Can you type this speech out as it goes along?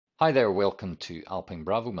Hi there, welcome to Alpine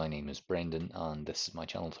Bravo. My name is Brendan and this is my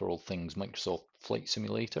channel for all things Microsoft Flight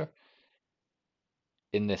Simulator.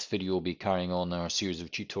 In this video, we'll be carrying on our series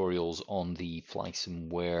of tutorials on the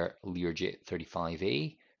FlySimware Learjet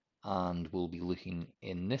 35A, and we'll be looking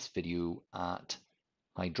in this video at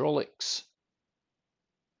hydraulics,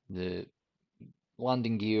 the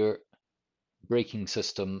landing gear, braking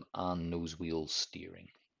system, and nose wheel steering.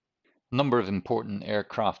 A number of important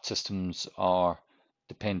aircraft systems are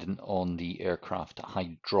dependent on the aircraft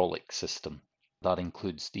hydraulic system. That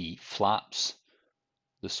includes the flaps,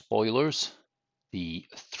 the spoilers, the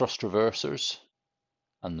thrust reversers,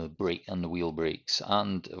 and the brake and the wheel brakes,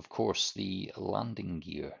 and of course the landing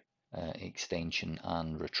gear extension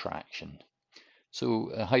and retraction.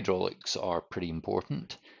 So hydraulics are pretty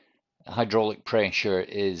important. Hydraulic pressure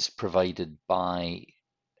is provided by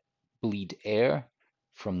bleed air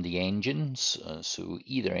from the engines, so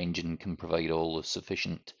either engine can provide all the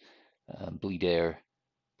sufficient bleed air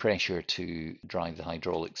pressure to drive the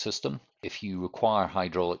hydraulic system. If you require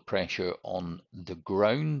hydraulic pressure on the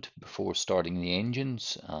ground before starting the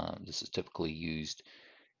engines, this is typically used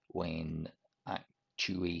when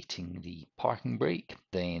actuating the parking brake.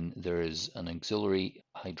 Then there is an auxiliary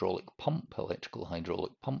hydraulic pump, electrical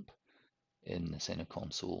hydraulic pump in the center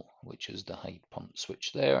console, which is the hyd pump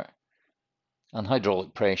switch there. And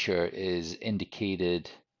hydraulic pressure is indicated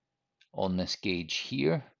on this gauge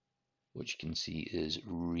here, which you can see is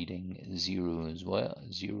reading 0 as well,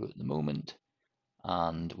 0 at the moment.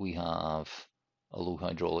 And we have a low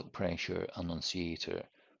hydraulic pressure annunciator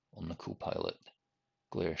on the co-pilot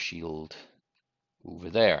glare shield over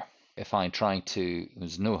there. If I try to,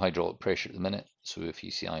 there's no hydraulic pressure at the minute, so if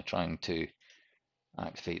you see I trying to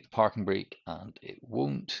activate the parking brake and it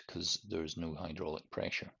won't because there's no hydraulic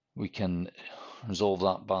pressure. We can resolve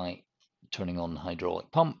that by turning on the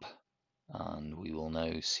hydraulic pump, and we will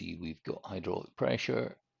now see we've got hydraulic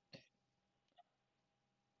pressure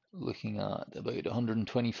looking at about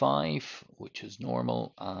 125, which is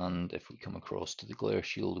normal, and if we come across to the glare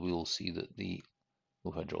shield we will see that the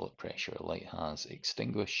low hydraulic pressure light has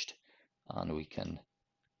extinguished and we can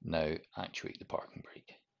now actuate the parking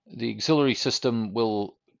brake. The auxiliary system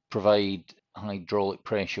will provide hydraulic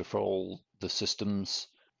pressure for all the systems,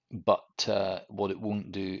 but what it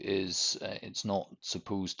won't do is it's not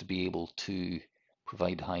supposed to be able to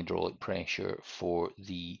provide hydraulic pressure for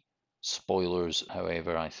the spoilers.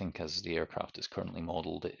 However, I think as the aircraft is currently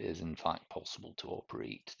modeled, it is in fact possible to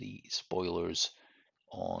operate the spoilers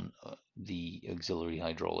on the auxiliary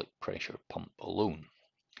hydraulic pressure pump alone.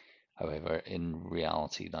 However, in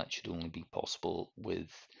reality, that should only be possible with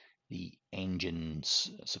the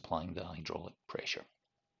engines supplying the hydraulic pressure.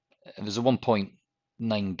 There's a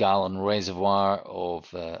 1.9 gallon reservoir of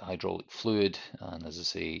hydraulic fluid, and as I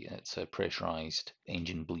say, it's a pressurized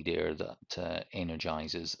engine bleed air that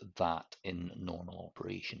energizes that in normal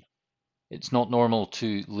operation. It's not normal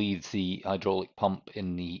to leave the hydraulic pump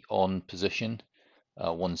in the on position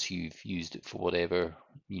once you've used it for whatever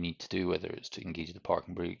you need to do, whether it's to engage the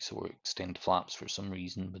parking brakes or extend flaps for some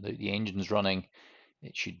reason without the engines running.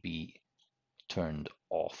 It should be turned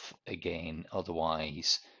off again,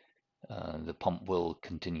 otherwise the pump will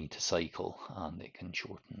continue to cycle and it can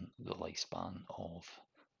shorten the lifespan of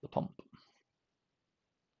the pump.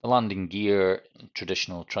 The landing gear,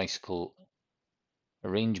 traditional tricycle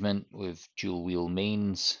arrangement with dual wheel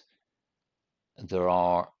mains. There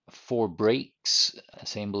are 4 brakes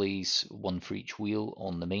assemblies, 1 for each wheel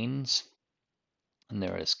on the mains, and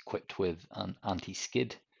they're equipped with an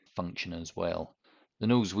anti-skid function as well. The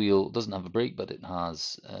nose wheel doesn't have a brake, but it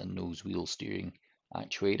has a nose wheel steering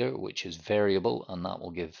actuator, which is variable, and that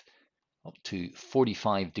will give up to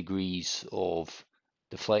 45 degrees of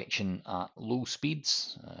deflection at low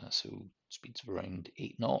speeds, so speeds of around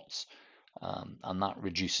 8 knots, and that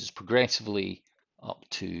reduces progressively up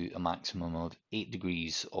to a maximum of 8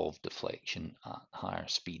 degrees of deflection at higher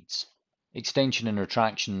speeds. Extension and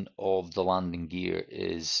retraction of the landing gear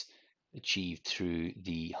is achieved through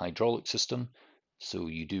the hydraulic system, so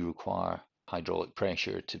you do require hydraulic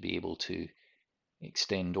pressure to be able to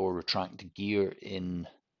extend or retract the gear in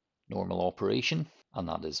normal operation, and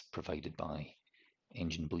that is provided by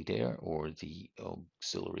engine bleed air or the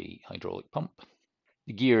auxiliary hydraulic pump.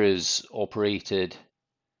 The gear is operated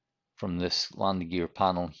from this landing gear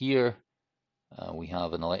panel here. We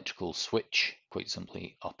have an electrical switch, quite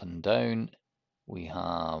simply up and down. We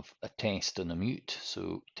have a test and a mute,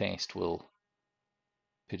 so test will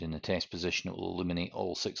put in the test position, it will illuminate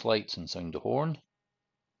all 6 lights and sound the horn,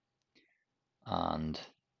 and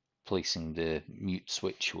placing the mute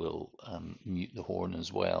switch will mute the horn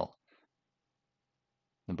as well.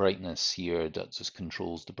 The brightness here, that just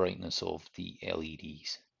controls the brightness of the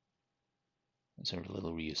LEDs. There's our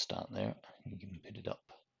little rheostat there. You can put it up.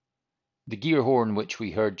 The gear horn, which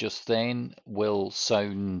we heard just then, will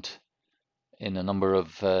sound in a number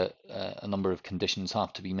of conditions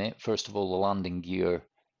have to be met. First of all, the landing gear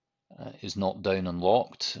is not down and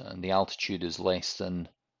locked, and the altitude is less than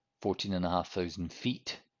 14,500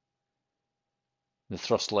 feet. The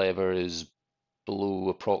thrust lever is below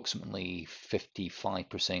approximately 55%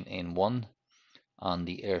 N1, and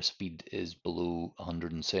the airspeed is below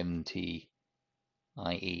 170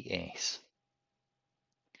 IAS.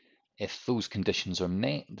 If those conditions are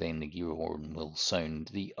met, then the gear horn will sound.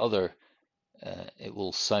 It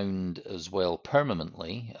will sound as well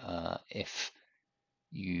permanently if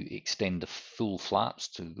you extend the full flaps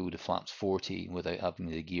to go to flaps 40 without having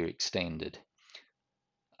the gear extended.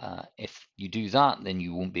 If you do that, then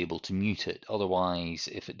you won't be able to mute it. Otherwise,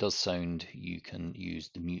 if it does sound, you can use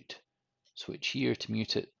the mute switch here to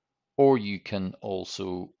mute it, or you can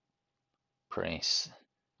also press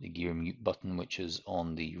the gear mute button, which is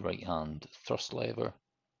on the right hand thrust lever,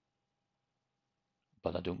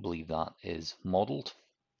 but I don't believe that is modeled.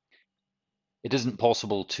 It isn't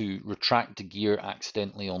possible to retract the gear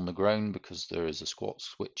accidentally on the ground because there is a squat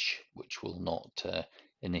switch which will not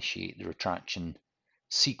initiate the retraction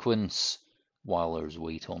sequence while there's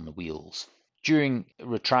weight on the wheels. During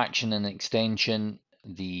retraction and extension,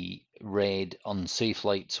 the red unsafe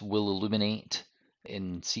lights will illuminate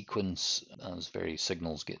in sequence as various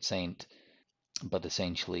signals get sent, but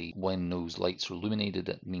essentially when those lights are illuminated,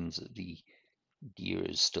 it means that the gear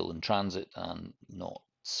is still in transit and not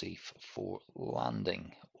safe for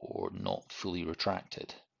landing or not fully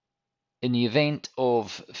retracted. In the event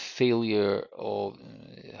of failure of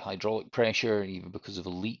hydraulic pressure, either because of a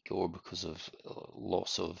leak or because of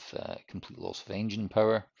complete loss of engine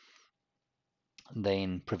power,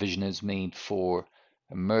 then provision is made for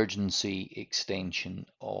emergency extension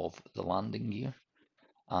of the landing gear,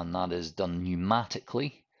 and that is done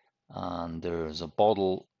pneumatically. And there's a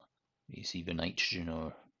bottle, it's either nitrogen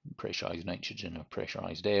or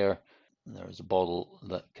pressurized air. There's a bottle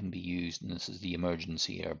that can be used, and this is the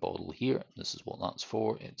emergency air bottle here. This is what that's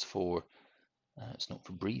for. It's not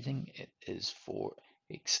for breathing, it is for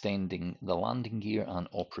extending the landing gear and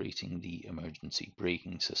operating the emergency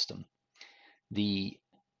braking system. The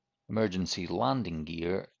emergency landing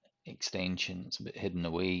gear extension, it's a bit hidden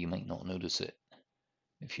away, you might not notice it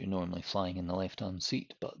if you're normally flying in the left-hand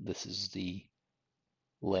seat, but this is the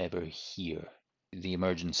lever here. The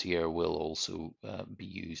emergency air will also be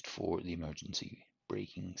used for the emergency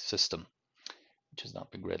braking system, which is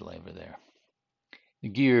that big red lever there. The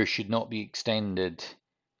gear should not be extended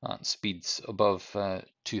at speeds above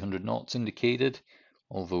 200 knots indicated,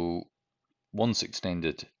 although once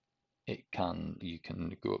extended, you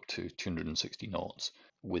can go up to 260 knots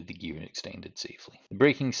with the gear extended safely. The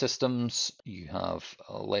braking systems, you have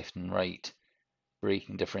left and right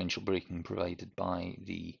differential braking provided by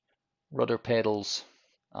the rudder pedals,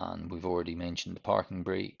 and we've already mentioned the parking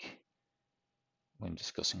brake when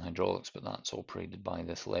discussing hydraulics, but that's operated by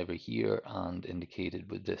this lever here and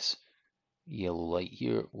indicated with this yellow light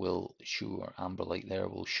here will show, or amber light there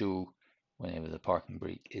will show whenever the parking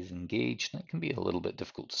brake is engaged. That can be a little bit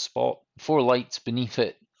difficult to spot. The four lights beneath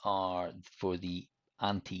it are for the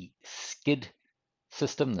anti-skid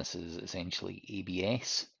system. This is essentially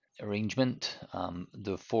ABS arrangement.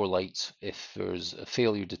 The four lights, if there's a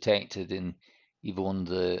failure detected in either one of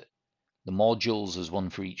the modules, as one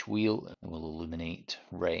for each wheel, it will illuminate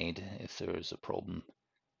red if there is a problem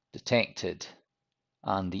detected.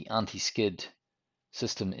 And the anti-skid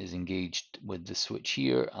system is engaged with the switch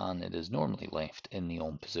here, and it is normally left in the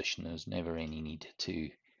on position. There's never any need to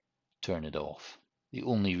turn it off. The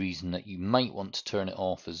only reason that you might want to turn it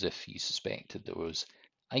off is if you suspected there was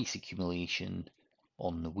ice accumulation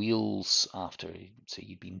on the wheels after, say,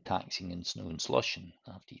 you'd been taxiing in snow and slush, and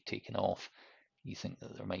after you've taken off, you think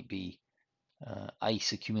that there might be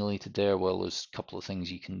ice accumulated there. Well, there's a couple of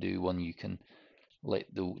things you can do. One, you can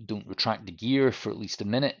don't retract the gear for at least a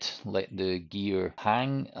minute, let the gear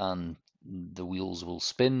hang, and the wheels will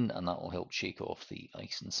spin, and that will help shake off the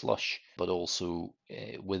ice and slush. But also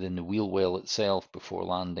within the wheel well itself, before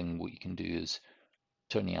landing, what you can do is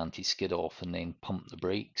turn the anti-skid off and then pump the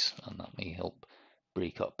brakes, and that may help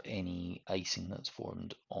break up any icing that's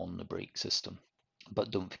formed on the brake system.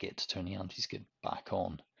 But don't forget to turn the anti-skid back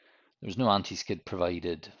on. There's no anti-skid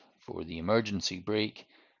provided for the emergency brake.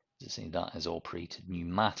 As I say, that is operated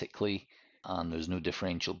pneumatically, and there's no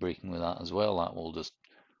differential braking with that as well. That will just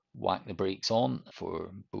whack the brakes on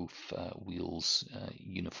for both wheels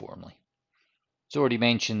uniformly. As already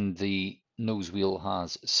mentioned, the Nosewheel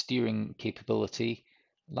has steering capability.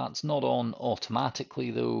 That's not on automatically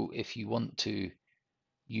though. If you want to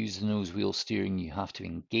use the Nosewheel steering, you have to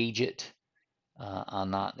engage it,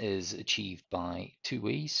 and that is achieved by two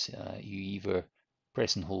ways. You either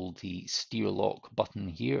press and hold the steer lock button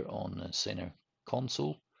here on the center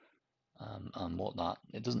console, and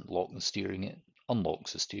it doesn't lock the steering, it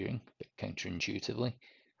unlocks the steering, but counterintuitively.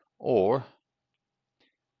 Or,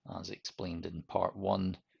 as explained in part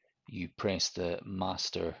one, you press the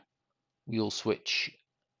master wheel switch,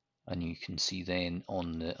 and you can see then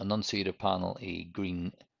on the annunciator panel a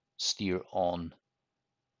green steer on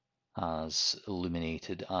has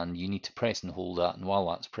illuminated, and you need to press and hold that, and while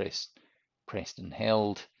that's pressed and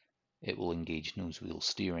held, it will engage Nosewheel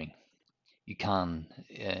steering. You can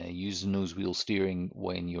use the Nosewheel steering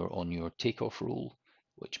when you're on your takeoff roll,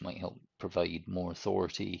 which might help provide more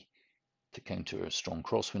authority to counter a strong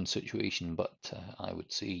crosswind situation, but I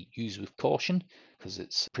would say use with caution because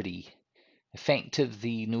it's pretty effective,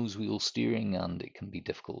 the Nosewheel steering, and it can be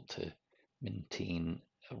difficult to maintain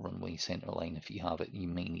a runway center line if you have it. You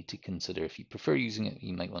may need to consider, if you prefer using it,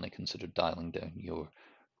 you might want to consider dialing down your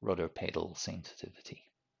rudder pedal sensitivity.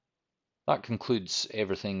 That concludes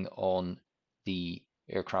everything on the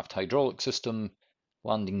aircraft hydraulic system,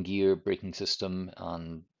 landing gear, braking system,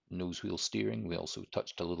 and Nosewheel steering. We also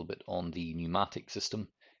touched a little bit on the pneumatic system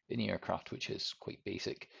in the aircraft, which is quite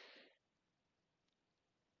basic.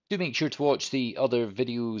 Do make sure to watch the other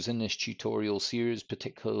videos in this tutorial series,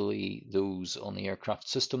 particularly those on the aircraft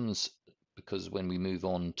systems, because when we move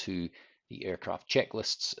on to the aircraft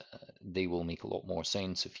checklists, they will make a lot more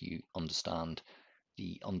sense if you understand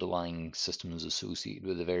the underlying systems associated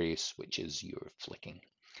with the various switches you're flicking.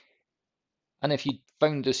 And if you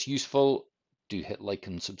found this useful, do hit like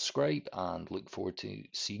and subscribe, and look forward to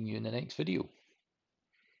seeing you in the next video.